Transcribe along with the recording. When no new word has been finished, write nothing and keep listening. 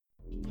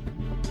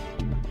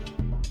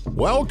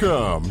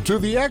Welcome to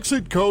the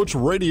Exit Coach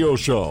Radio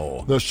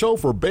Show, the show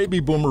for baby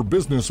boomer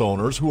business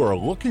owners who are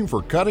looking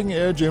for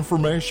cutting-edge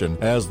information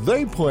as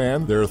they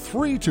plan their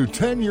 3 to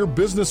 10-year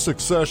business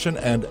succession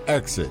and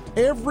exit.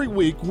 Every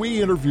week,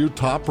 we interview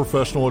top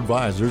professional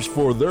advisors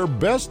for their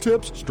best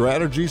tips,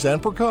 strategies,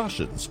 and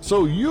precautions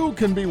so you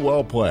can be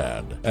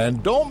well-planned.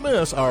 And don't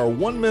miss our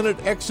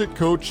 1-minute Exit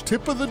Coach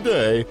tip of the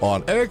day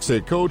on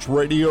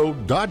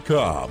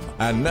exitcoachradio.com.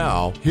 And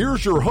now,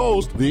 here's your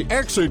host, the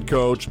Exit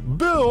Coach,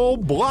 Bill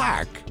Black.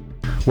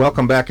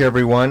 Welcome back,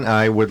 everyone.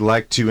 I would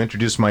like to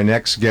introduce my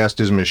next guest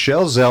is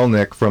Michelle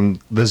Zelnick from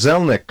the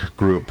Zelnick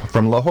Group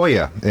from La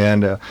Jolla.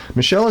 And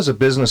Michelle is a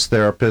business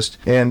therapist,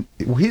 and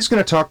he's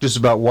going to talk to us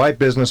about why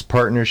business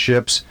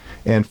partnerships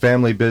and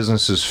family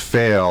businesses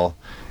fail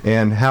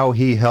and how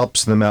he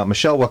helps them out.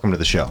 Michelle, welcome to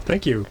the show.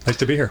 Thank you. Nice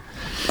to be here.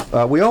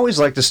 We always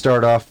like to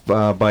start off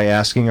by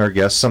asking our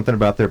guests something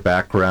about their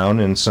background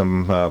and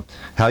some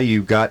how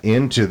you got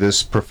into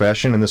this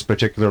profession and this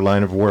particular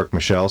line of work,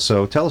 Michelle.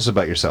 So tell us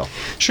about yourself.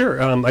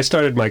 Sure. I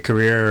started my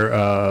career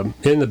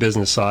in the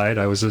business side.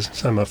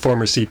 I'm a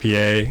former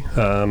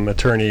CPA,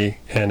 attorney,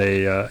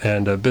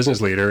 and a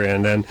business leader,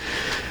 and then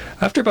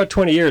after about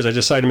 20 years, I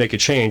decided to make a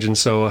change, and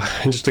so,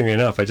 interestingly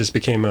enough, I just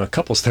became a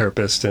couples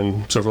therapist,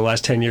 and so for the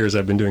last 10 years,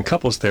 I've been doing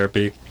couples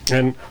therapy,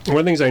 and one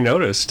of the things I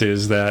noticed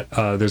is that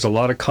there's a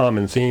lot of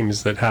common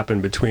themes that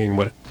happen between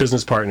what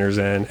business partners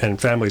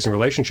and families and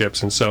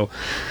relationships, and so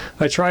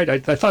I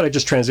thought I'd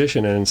just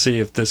transition and see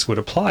if this would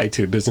apply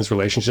to business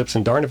relationships,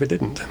 and darn if it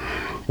didn't.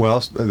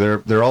 Well,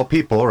 they're all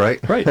people, right?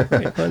 Right.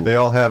 They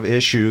all have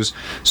issues.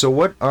 So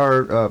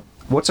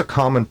what's a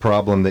common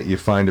problem that you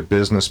find a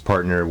business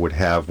partner would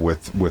have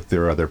with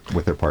their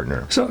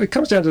partner? So it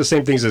comes down to the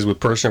same things as with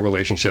personal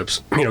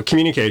relationships.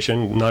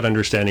 Communication, not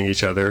understanding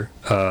each other,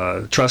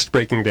 trust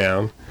breaking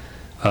down,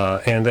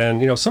 and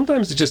then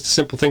sometimes it's just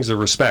simple things of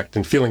respect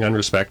and feeling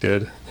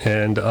unrespected,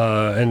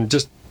 and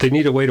just they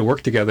need a way to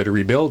work together to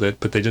rebuild it,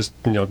 but they just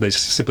they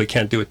simply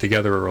can't do it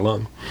together or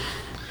alone.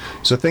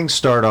 So things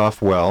start off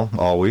well,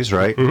 always,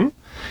 right? Mm-hmm.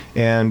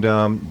 And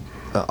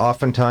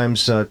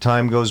oftentimes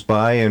time goes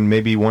by and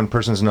maybe one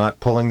person's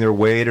not pulling their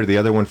weight or the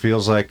other one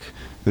feels like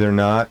they're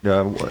not.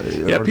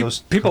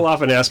 People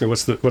often ask me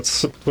what's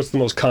the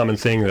most common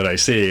thing that I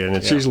see, and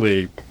it's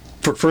usually,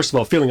 first of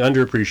all, feeling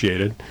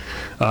underappreciated,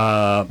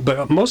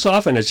 but most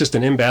often it's just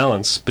an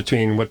imbalance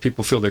between what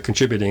people feel they're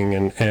contributing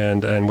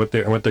and what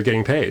they're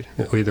getting paid,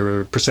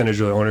 either a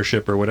percentage of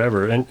ownership or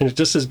whatever. And it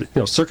just is,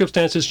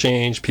 circumstances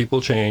change, people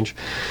change,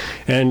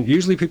 and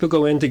usually people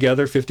go in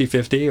together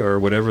 50-50 or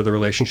whatever the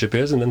relationship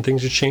is, and then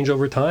things just change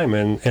over time,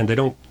 and they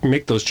don't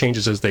make those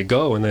changes as they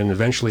go, and then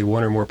eventually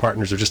one or more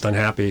partners are just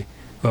unhappy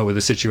with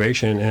the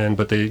situation,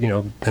 but they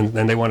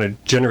and they want to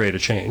generate a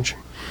change.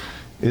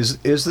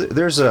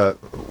 There's a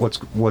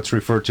what's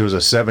referred to as a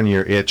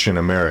 7-year itch in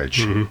a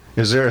marriage? Mm-hmm.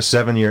 Is there a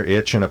 7-year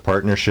itch in a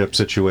partnership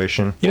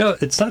situation?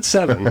 It's not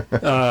 7,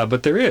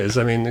 but there is.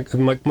 I mean,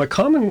 my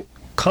common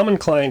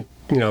client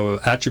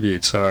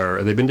attributes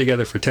are they've been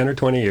together for 10 or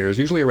 20 years,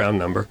 usually a round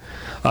number,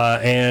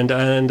 and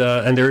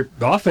they're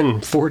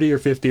often 40 or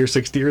 50 or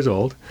 60 years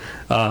old,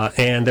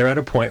 and they're at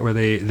a point where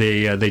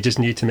they just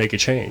need to make a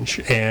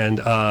change, and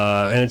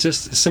it's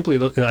just simply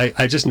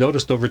I just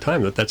noticed over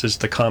time that's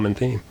just a common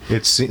theme.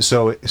 It's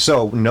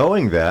so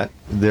knowing that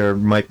there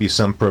might be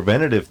some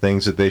preventative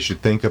things that they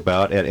should think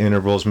about at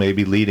intervals,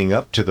 maybe leading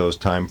up to those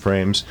time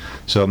frames.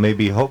 So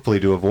maybe hopefully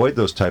to avoid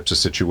those types of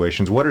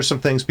situations. What are some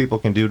things people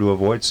can do to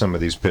avoid some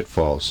of these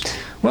pitfalls?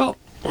 Well,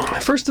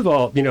 first of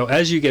all,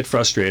 as you get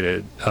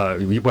frustrated,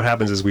 what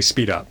happens is we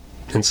speed up.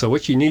 And so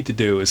what you need to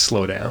do is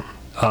slow down.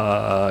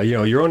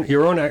 Your own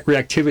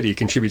reactivity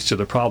contributes to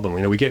the problem.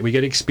 We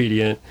get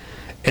expedient.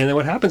 And then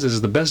what happens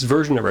is the best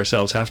version of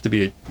ourselves have to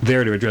be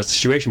there to address the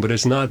situation, but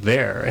it's not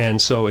there.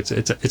 And so it's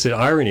an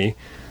irony.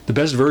 The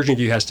best version of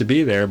you has to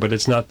be there, but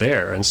it's not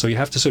there. And so you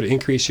have to sort of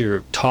increase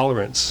your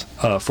tolerance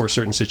for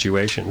certain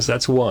situations.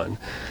 That's one.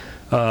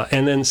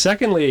 And then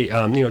secondly,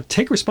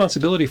 take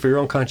responsibility for your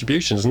own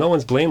contributions. No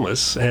one's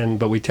blameless,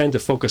 but we tend to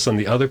focus on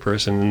the other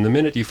person. And the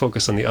minute you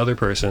focus on the other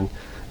person,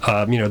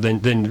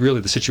 then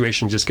really the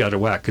situation just got out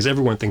of whack because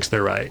everyone thinks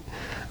they're right.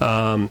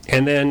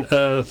 And then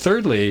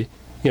thirdly,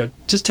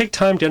 just take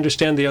time to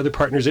understand the other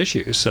partner's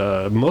issues.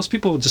 Most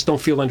people just don't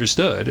feel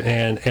understood,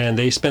 and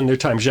they spend their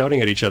time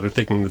shouting at each other,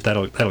 thinking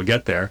that'll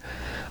get there.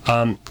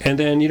 And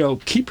then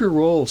keep your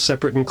role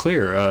separate and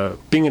clear.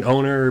 Being an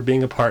owner,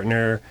 being a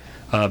partner,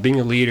 being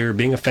a leader,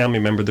 being a family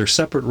member, they're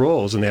separate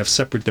roles and they have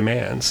separate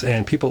demands.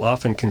 And people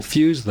often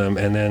confuse them,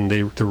 and then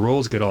the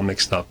roles get all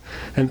mixed up.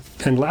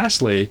 And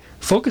lastly,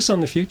 focus on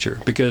the future,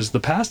 because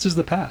the past is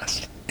the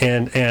past.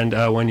 And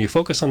when you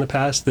focus on the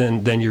past,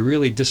 then you're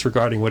really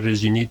disregarding what it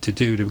is you need to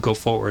do to go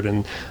forward.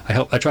 And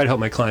I try to help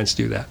my clients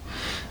do that.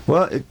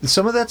 Well,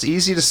 some of that's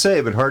easy to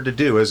say, but hard to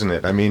do, isn't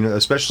it? I mean,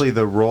 especially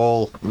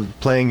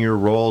playing your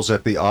roles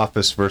at the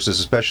office versus,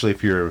 especially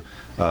if you're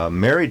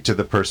married to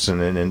the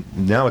person, and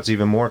now it's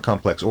even more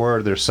complex,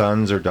 or their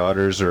sons or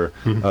daughters or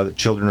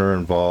children are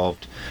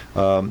involved.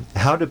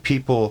 How do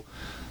people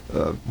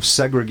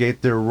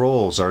segregate their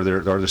roles? Are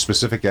there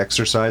specific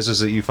exercises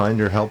that you find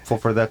are helpful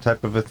for that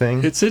type of a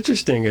thing? It's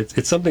interesting.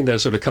 It's something that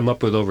I've sort of come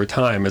up with over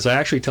time, is I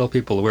actually tell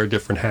people to wear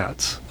different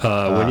hats.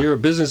 When you're a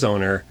business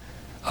owner,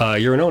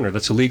 you're an owner.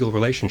 That's a legal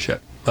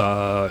relationship.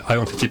 I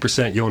own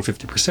 50%, you own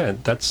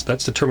 50%.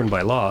 That's determined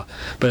by law.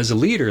 But as a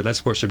leader,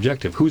 that's more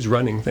subjective. Who's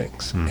running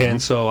things? Mm-hmm.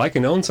 And so I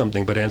can own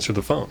something but answer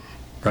the phone.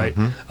 Right.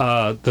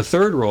 Mm-hmm. The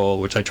third role,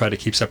 which I try to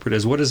keep separate,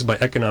 is what is my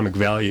economic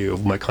value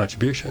of my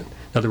contribution?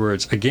 In other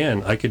words,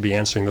 again, I could be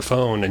answering the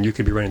phone and you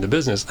could be running the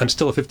business. I'm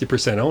still a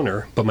 50%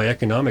 owner, but my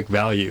economic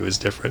value is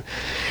different.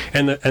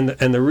 And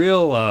the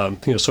real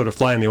sort of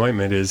fly in the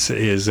ointment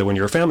is when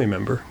you're a family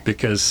member,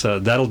 because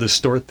that'll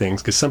distort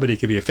things. Because somebody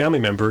could be a family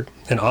member,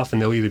 and often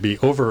they'll either be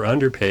over or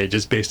underpaid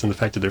just based on the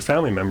fact that they're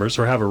family members,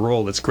 or have a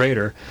role that's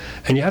greater.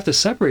 And you have to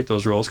separate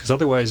those roles, because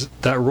otherwise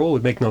that role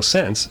would make no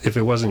sense if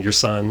it wasn't your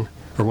son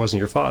or wasn't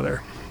your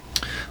father.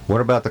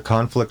 What about the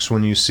conflicts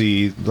when you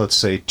see, let's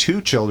say,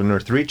 2 children or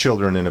 3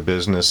 children in a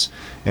business,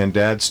 and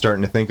dad's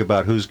starting to think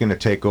about who's going to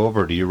take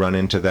over? Do you run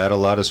into that a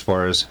lot as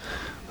far as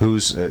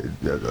who's... I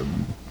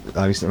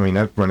mean,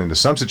 I've run into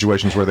some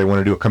situations where they want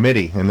to do a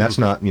committee, and that's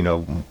not,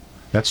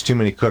 that's too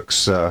many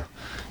cooks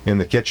in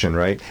the kitchen,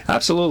 right?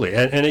 Absolutely.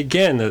 And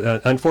again,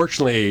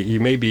 unfortunately, you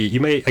may be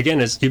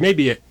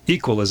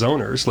equal as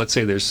owners. Let's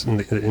say there's,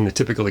 in the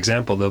typical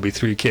example, there'll be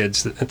 3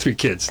 kids in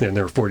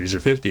their 40s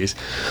or 50s,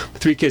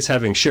 3 kids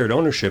having shared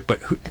ownership,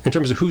 but in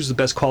terms of who's the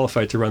best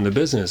qualified to run the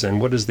business and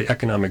what is the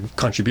economic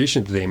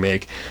contribution that they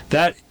make,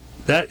 that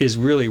is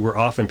really where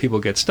often people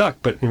get stuck.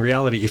 But in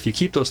reality, if you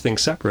keep those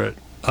things separate,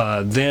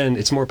 then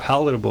it's more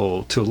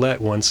palatable to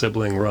let one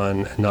sibling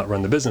run and not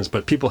run the business.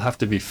 But people have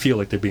to feel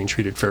like they're being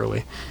treated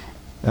fairly.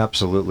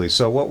 Absolutely.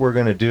 So what we're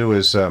going to do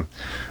is we're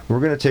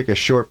going to take a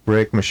short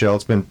break, Michelle.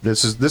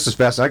 This is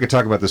fast. I could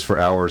talk about this for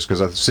hours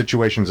because of the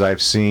situations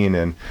I've seen,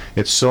 and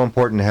it's so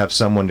important to have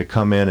someone to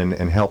come in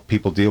and help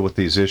people deal with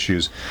these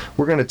issues.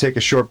 We're going to take a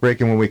short break,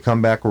 and when we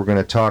come back, we're going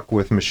to talk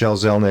with Michelle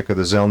Zelnick of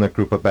the Zelnick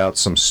Group about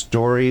some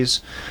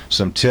stories,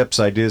 some tips,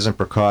 ideas, and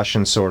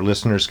precautions so our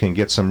listeners can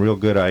get some real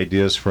good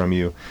ideas from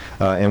you.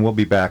 And we'll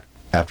be back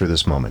after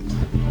this moment.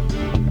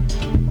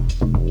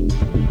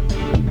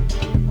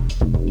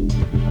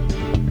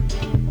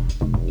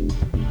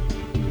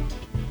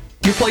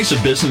 Your place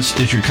of business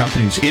is your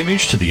company's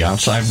image to the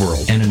outside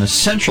world and an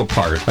essential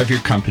part of your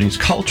company's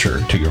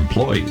culture to your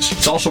employees.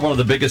 It's also one of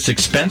the biggest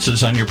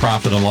expenses on your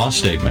profit and loss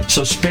statement.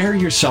 So spare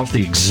yourself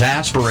the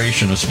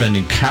exasperation of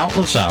spending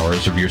countless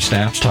hours of your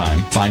staff's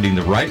time finding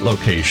the right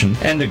location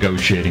and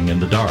negotiating in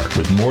the dark.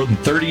 With more than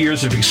 30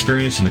 years of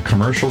experience in the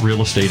commercial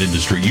real estate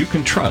industry, you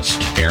can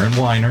trust Aaron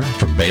Weiner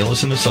from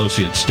Bayless &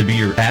 Associates to be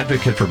your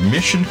advocate for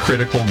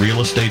mission-critical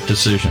real estate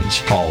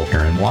decisions. Call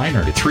Aaron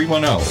Weiner at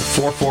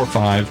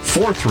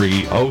 310-445-4303.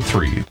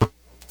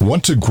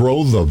 Want to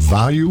grow the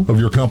value of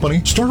your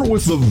company? Start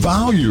with the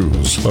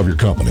values of your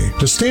company.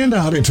 To stand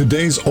out in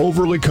today's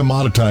overly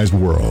commoditized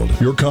world,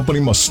 your company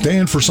must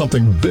stand for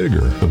something bigger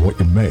than what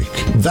you make.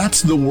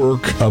 That's the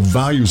work of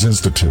Values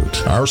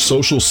Institute. Our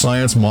social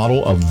science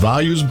model of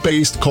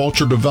values-based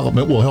culture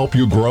development will help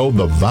you grow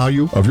the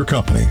value of your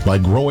company by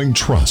growing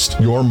trust,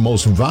 your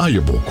most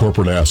valuable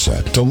corporate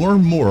asset. To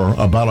learn more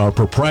about our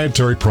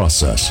proprietary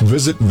process,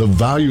 visit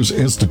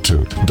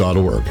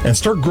thevaluesinstitute.org and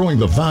start growing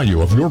the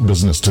value of your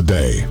business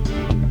today.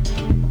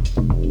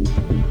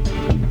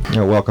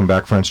 Welcome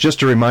back, friends.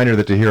 Just a reminder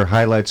that to hear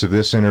highlights of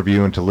this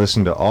interview and to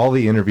listen to all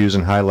the interviews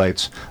and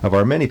highlights of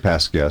our many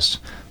past guests,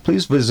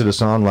 please visit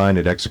us online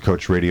at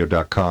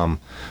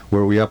exitcoachradio.com,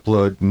 where we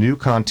upload new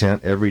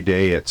content every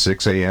day at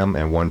 6 a.m.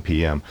 and 1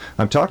 p.m.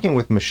 I'm talking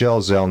with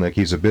Michelle Zelnick.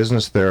 He's a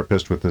business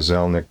therapist with the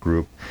Zelnick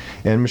Group.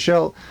 And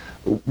Michelle,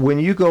 when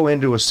you go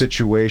into a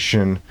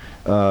situation,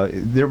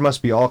 there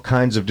must be all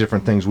kinds of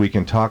different things we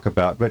can talk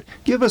about, but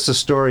give us a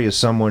story of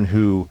someone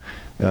who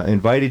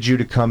invited you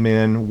to come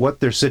in, what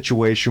their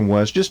situation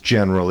was, just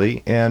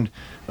generally, and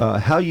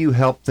how you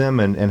helped them,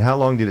 and how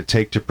long did it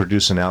take to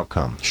produce an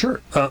outcome?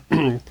 Sure.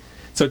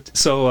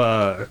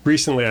 So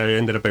recently I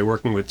ended up by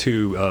working with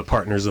 2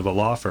 partners of a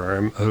law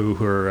firm who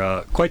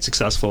were quite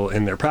successful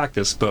in their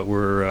practice, but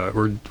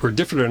were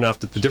different enough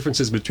that the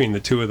differences between the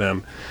 2 of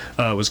them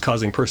was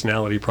causing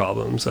personality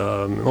problems,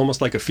 almost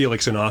like a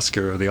Felix and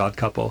Oscar, or The Odd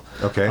Couple.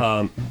 Okay.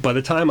 By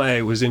the time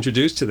I was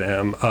introduced to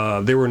them,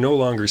 they were no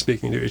longer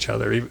speaking to each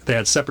other. They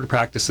had separate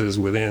practices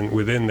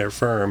within their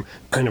firm,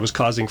 and it was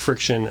causing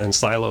friction and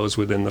silos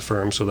within the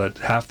firm, so that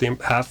half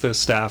the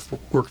staff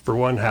worked for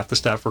one, half the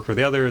staff worked for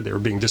the other. They were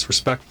being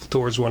disrespectful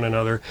towards one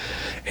another,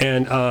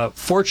 and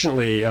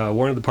fortunately,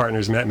 one of the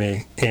partners met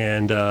me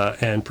and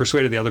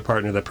persuaded the other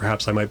partner that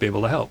perhaps I might be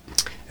able to help.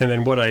 And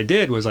then what I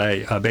did was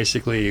I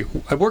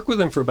worked with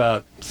them for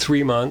about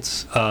 3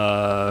 months,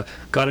 got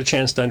a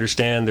chance to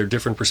understand their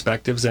different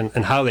perspectives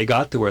and how they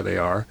got to where they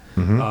are,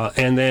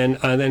 and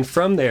then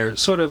from there,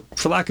 sort of,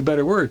 for lack of a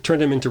better word,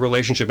 turned them into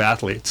relationship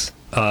athletes.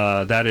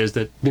 That is,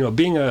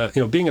 being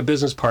a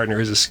business partner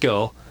is a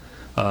skill.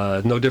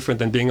 No different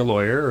than being a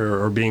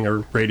lawyer or being a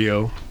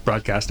radio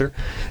broadcaster.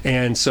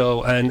 And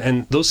so,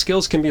 and those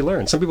skills can be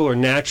learned. Some people are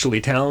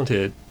naturally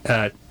talented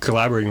at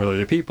collaborating with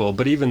other people,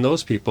 but even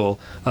those people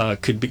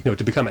could be,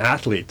 to become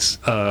athletes,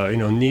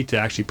 need to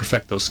actually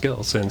perfect those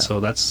skills. And so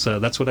that's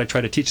what I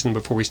try to teach them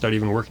before we start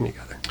even working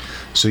together.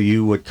 So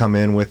you would come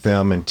in with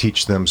them and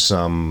teach them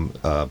some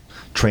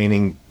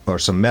training or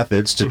some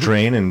methods to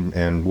train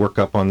and work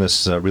up on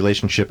this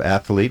relationship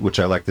athlete, which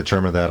I like the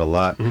term of that a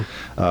lot,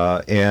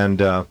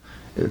 and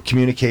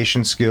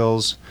communication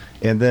skills.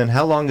 And then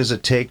how long does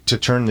it take to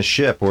turn the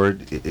ship, or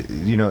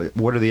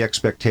what are the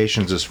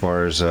expectations as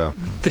far as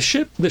the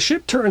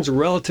ship turns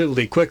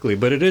relatively quickly,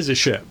 but it is a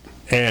ship.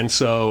 And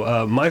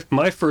so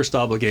my first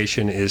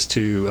obligation is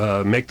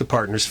to make the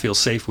partners feel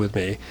safe with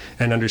me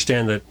and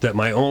understand that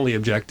my only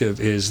objective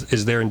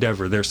is their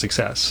endeavor, their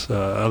success.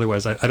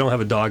 Otherwise, I don't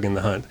have a dog in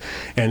the hunt.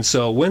 And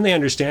so when they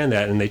understand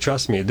that and they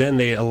trust me, then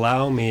they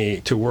allow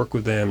me to work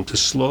with them to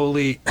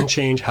slowly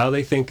change how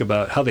they think,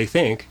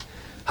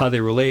 how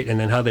they relate, and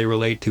then how they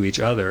relate to each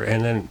other.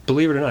 And then,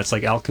 believe it or not, it's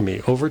like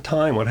alchemy. Over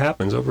time, what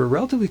happens, over a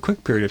relatively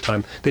quick period of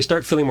time, they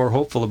start feeling more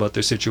hopeful about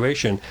their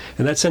situation.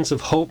 And that sense of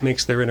hope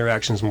makes their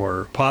interactions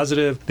more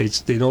positive.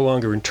 They no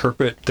longer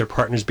interpret their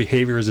partner's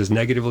behaviors as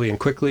negatively and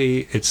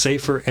quickly. It's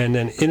safer. And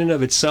then, in and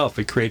of itself,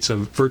 it creates a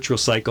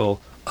virtuous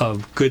cycle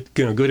of good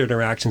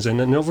interactions. And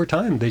then over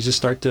time, they just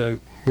start to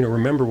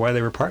remember why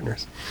they were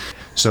partners.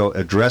 So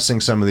addressing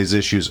some of these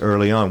issues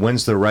early on,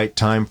 when's the right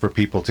time for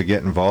people to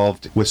get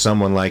involved with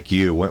someone like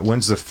you?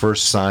 When's the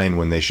first sign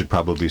when they should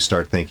probably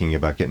start thinking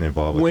about getting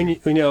involved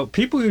with you?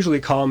 People usually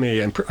call me,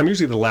 and I'm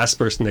usually the last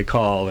person they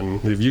call,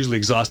 and they've usually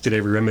exhausted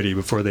every remedy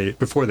before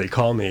they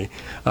call me.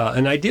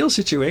 An ideal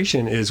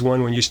situation is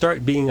one when you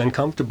start being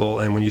uncomfortable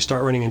and when you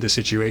start running into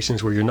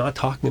situations where you're not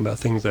talking about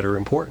things that are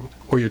important,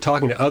 or you're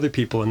talking to other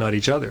people and not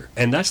each other.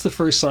 And that's the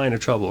first sign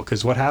of trouble,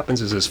 because what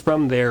happens is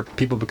from there,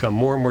 people become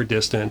more and more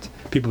distant,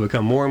 people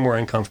become more and more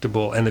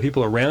uncomfortable, and the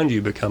people around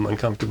you become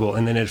uncomfortable,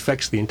 and then it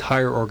affects the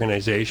entire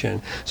organization.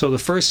 So the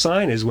first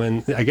sign is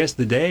when, I guess,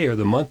 the day or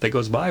the month that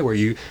goes by where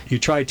you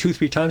try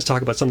 2-3 times to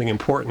talk about something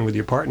important with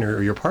your partner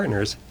or your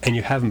partners, and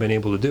you haven't been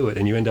able to do it,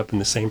 and you end up in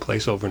the same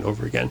place over and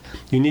over again.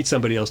 You need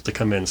somebody else to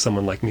come in,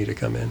 someone like me to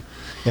come in.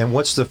 And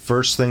what's the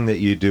first thing that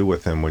you do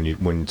with them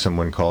when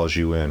someone calls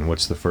you in?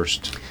 What's the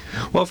first?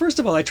 Well, first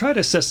of all, I try to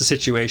assess the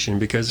situation,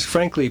 because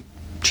frankly,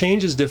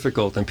 change is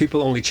difficult, and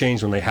people only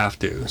change when they have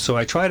to. So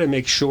I try to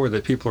make sure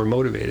that people are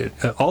motivated.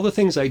 All the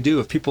things I do,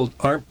 if people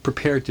aren't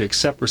prepared to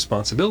accept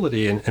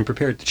responsibility and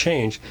prepared to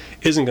change,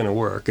 isn't going to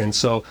work. And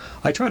so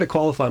I try to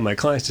qualify my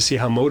clients to see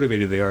how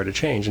motivated they are to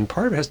change. And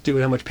part of it has to do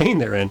with how much pain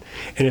they're in.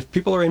 And if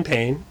people are in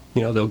pain,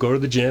 they'll go to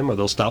the gym or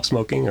they'll stop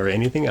smoking or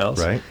anything else.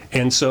 Right.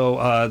 And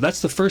so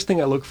that's the first thing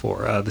I look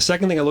for. The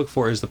second thing I look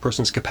for is the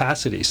person's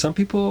capacity. Some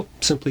people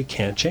simply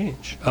can't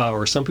change,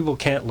 or some people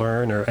can't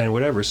learn, and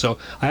whatever. So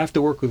I have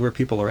to work with where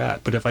people are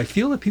at. But if I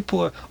feel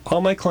that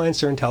all my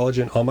clients are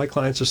intelligent, all my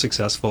clients are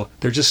successful,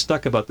 they're just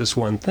stuck about this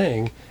one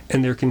thing,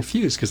 and they're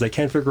confused because they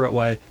can't figure out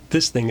why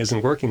this thing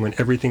isn't working when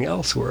everything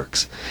else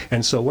works.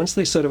 And so once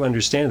they sort of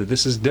understand that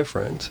this is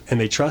different and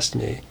they trust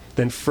me,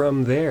 then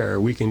from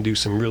there we can do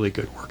some really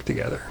good work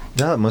together.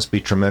 Now it must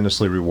be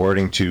tremendously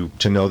rewarding to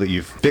know that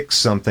you've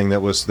fixed something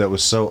that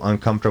was so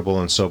uncomfortable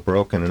and so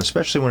broken, and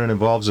especially when it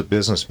involves a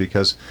business,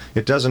 because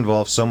it does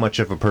involve so much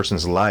of a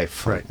person's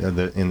life, right,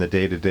 in the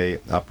day-to-day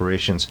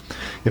operations.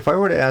 If I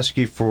were to ask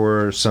you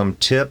for some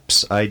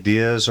tips,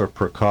 ideas, or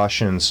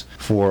precautions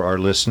for our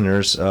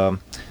listeners,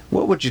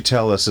 what would you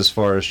tell us as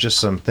far as just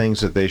some things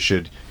that they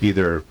should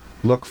either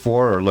look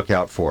for or look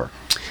out for?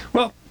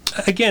 Well,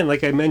 again,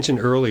 like I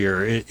mentioned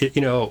earlier,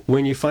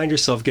 when you find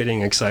yourself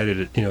getting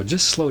excited,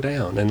 just slow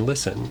down and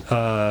listen.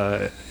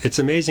 It's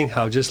amazing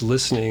how just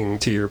listening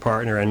to your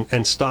partner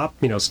and stop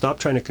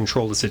trying to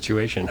control the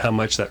situation, how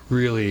much that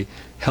really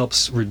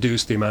helps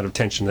reduce the amount of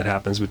tension that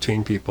happens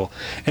between people.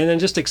 And then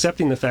just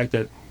accepting the fact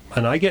that,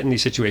 and I get in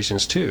these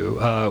situations too,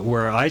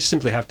 where I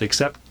simply have to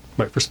accept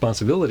my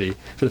responsibility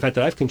for the fact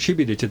that I've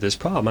contributed to this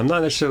problem.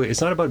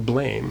 It's not about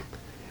blame,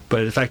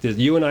 but the fact that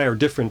you and I are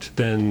different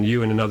than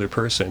you and another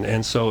person.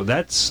 And so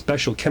that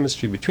special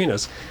chemistry between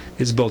us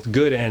is both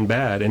good and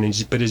bad,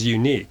 but is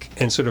unique.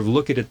 And sort of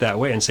look at it that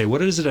way and say,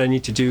 what is it I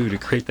need to do to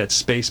create that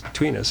space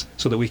between us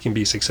so that we can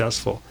be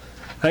successful?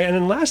 And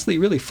then lastly,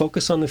 really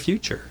focus on the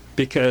future,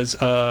 because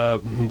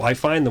I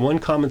find the one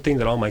common thing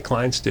that all my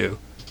clients do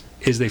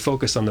is they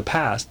focus on the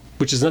past,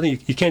 which is nothing,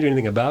 you can't do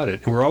anything about it.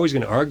 And we're always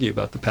going to argue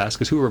about the past,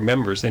 because who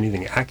remembers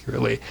anything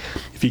accurately?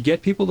 If you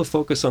get people to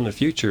focus on the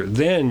future,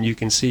 then you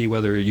can see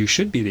whether you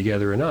should be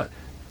together or not.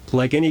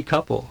 Like any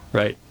couple,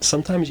 right?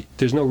 Sometimes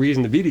there's no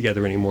reason to be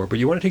together anymore, but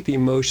you want to take the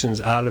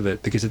emotions out of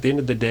it, because at the end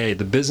of the day,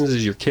 the business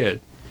is your kid,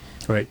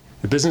 right?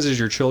 The business is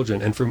your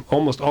children. And for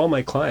almost all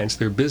my clients,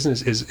 their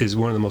business is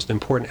one of the most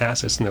important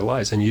assets in their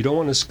lives. And you don't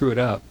want to screw it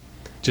up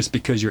just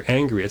because you're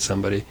angry at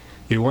somebody.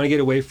 You want to get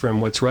away from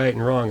what's right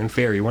and wrong and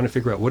fair. You want to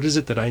figure out, what is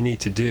it that I need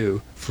to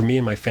do for me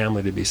and my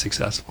family to be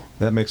successful?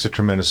 That makes a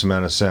tremendous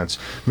amount of sense.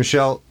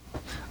 Michelle,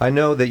 I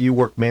know that you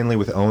work mainly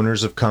with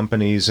owners of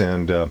companies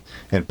and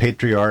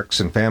patriarchs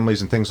and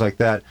families and things like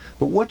that.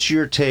 But what's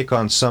your take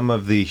on some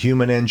of the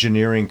human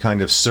engineering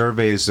kind of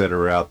surveys that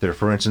are out there?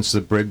 For instance,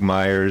 the Briggs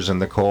Myers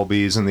and the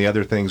Colbys and the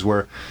other things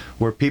where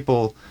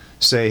people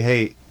say,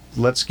 hey,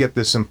 let's get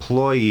this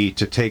employee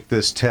to take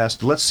this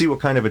test. Let's see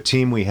what kind of a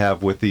team we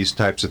have with these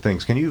types of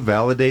things. Can you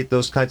validate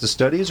those kinds of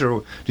studies,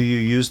 or do you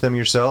use them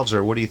yourselves,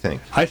 or what do you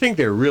think? I think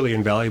they're really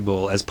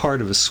invaluable as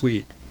part of a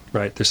suite.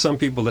 Right. There's some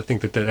people that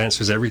think that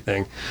answers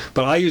everything,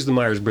 but I use the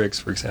Myers-Briggs,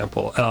 for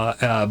example.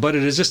 But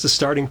it is just a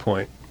starting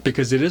point,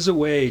 because it is a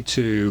way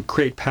to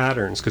create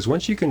patterns. Because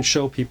once you can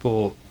show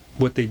people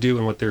what they do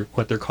and what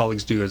their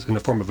colleagues do as in the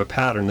form of a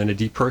pattern, then it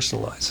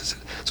depersonalizes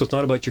it. So it's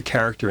not about your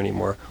character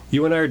anymore.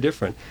 You and I are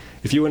different.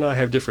 If you and I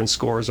have different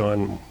scores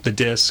on the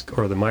DISC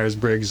or the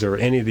Myers-Briggs or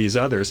any of these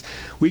others,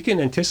 we can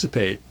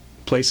anticipate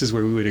places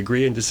where we would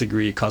agree and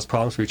disagree, cause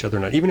problems for each other or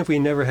not, even if we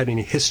never had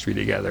any history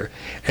together.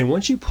 And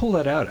once you pull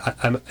that out,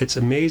 it's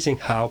amazing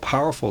how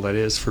powerful that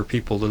is for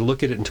people to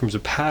look at it in terms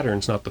of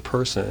patterns, not the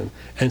person.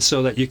 And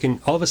so that you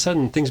can, all of a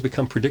sudden, things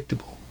become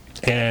predictable.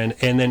 And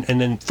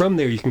then from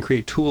there you can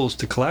create tools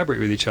to collaborate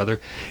with each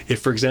other.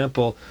 If, for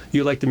example,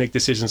 you like to make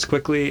decisions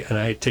quickly and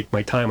I take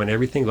my time on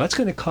everything, well, that's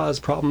going to cause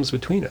problems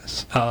between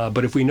us.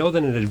 But if we know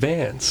that in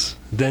advance,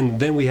 then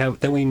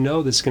we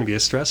know this is going to be a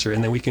stressor,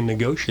 and then we can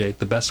negotiate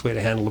the best way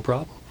to handle the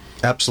problem.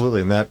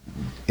 Absolutely, and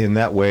in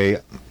that way,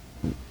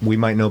 we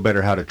might know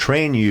better how to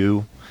train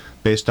you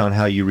based on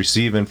how you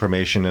receive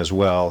information as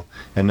well,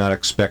 and not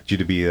expect you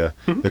to be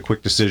the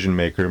quick decision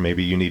maker.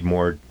 Maybe you need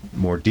more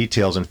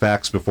details and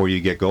facts before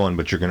you get going,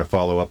 but you're going to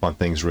follow up on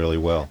things really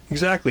well.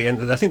 Exactly,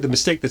 and I think the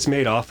mistake that's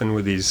made often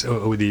with these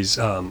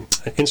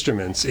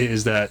instruments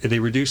is that they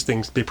reduce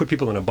things. They put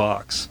people in a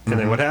box, and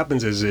then what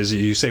happens is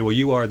you say, well,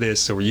 you are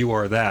this or you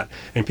are that,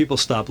 and people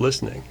stop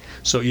listening.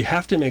 So you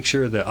have to make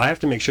sure that I have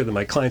to make sure that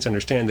my clients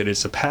understand that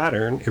it's a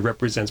pattern. It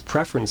represents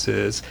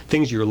preferences,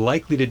 things you're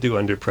likely to do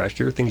under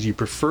pressure, things you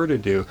prefer to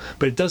do,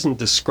 but it doesn't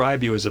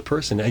describe you as a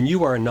person, and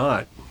you are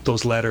not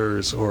those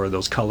letters or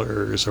those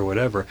colors or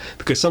whatever,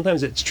 because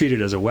sometimes it's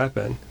treated as a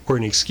weapon or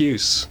an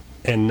excuse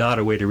and not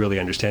a way to really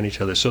understand each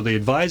other. So the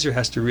advisor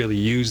has to really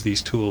use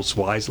these tools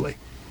wisely.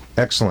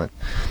 Excellent.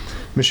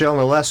 Michelle, in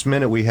the last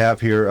minute we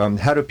have here,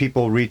 how do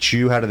people reach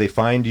you? How do they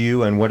find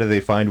you? And what do they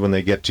find when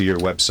they get to your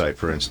website,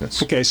 for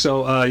instance? Okay,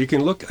 so you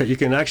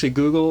can actually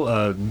Google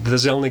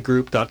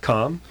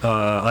thezelnickgroup.com.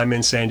 I'm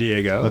in San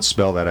Diego. Let's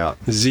spell that out.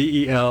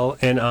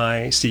 ZELNICK.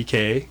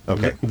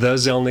 Okay. The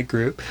Zelnick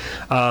Group.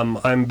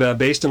 I'm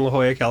based in La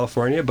Jolla,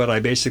 California, but I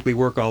basically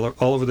work all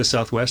over the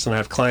Southwest, and I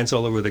have clients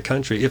all over the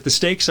country. If the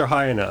stakes are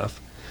high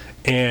enough,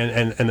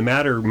 and the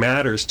matter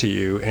matters to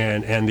you,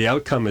 and the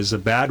outcome is a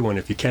bad one,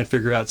 if you can't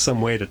figure out some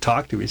way to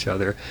talk to each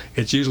other,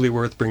 it's usually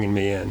worth bringing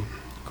me in.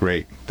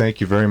 Great. Thank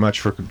you very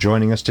much for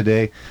joining us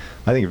today.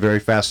 I think a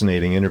very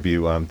fascinating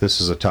interview. This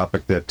is a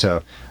topic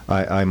that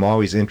I'm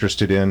always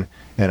interested in,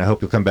 and I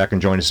hope you'll come back and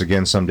join us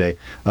again someday.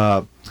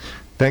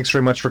 Thanks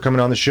very much for coming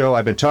on the show.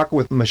 I've been talking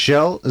with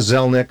Michelle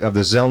Zelnick of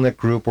the Zelnick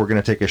Group. We're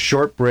going to take a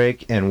short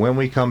break, and when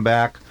we come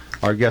back,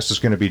 our guest is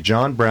going to be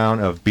John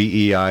Brown of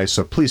BEI,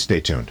 so please stay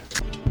tuned.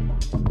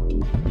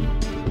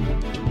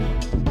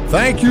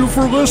 Thank you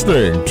for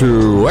listening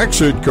to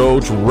Exit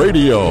Coach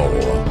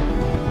Radio.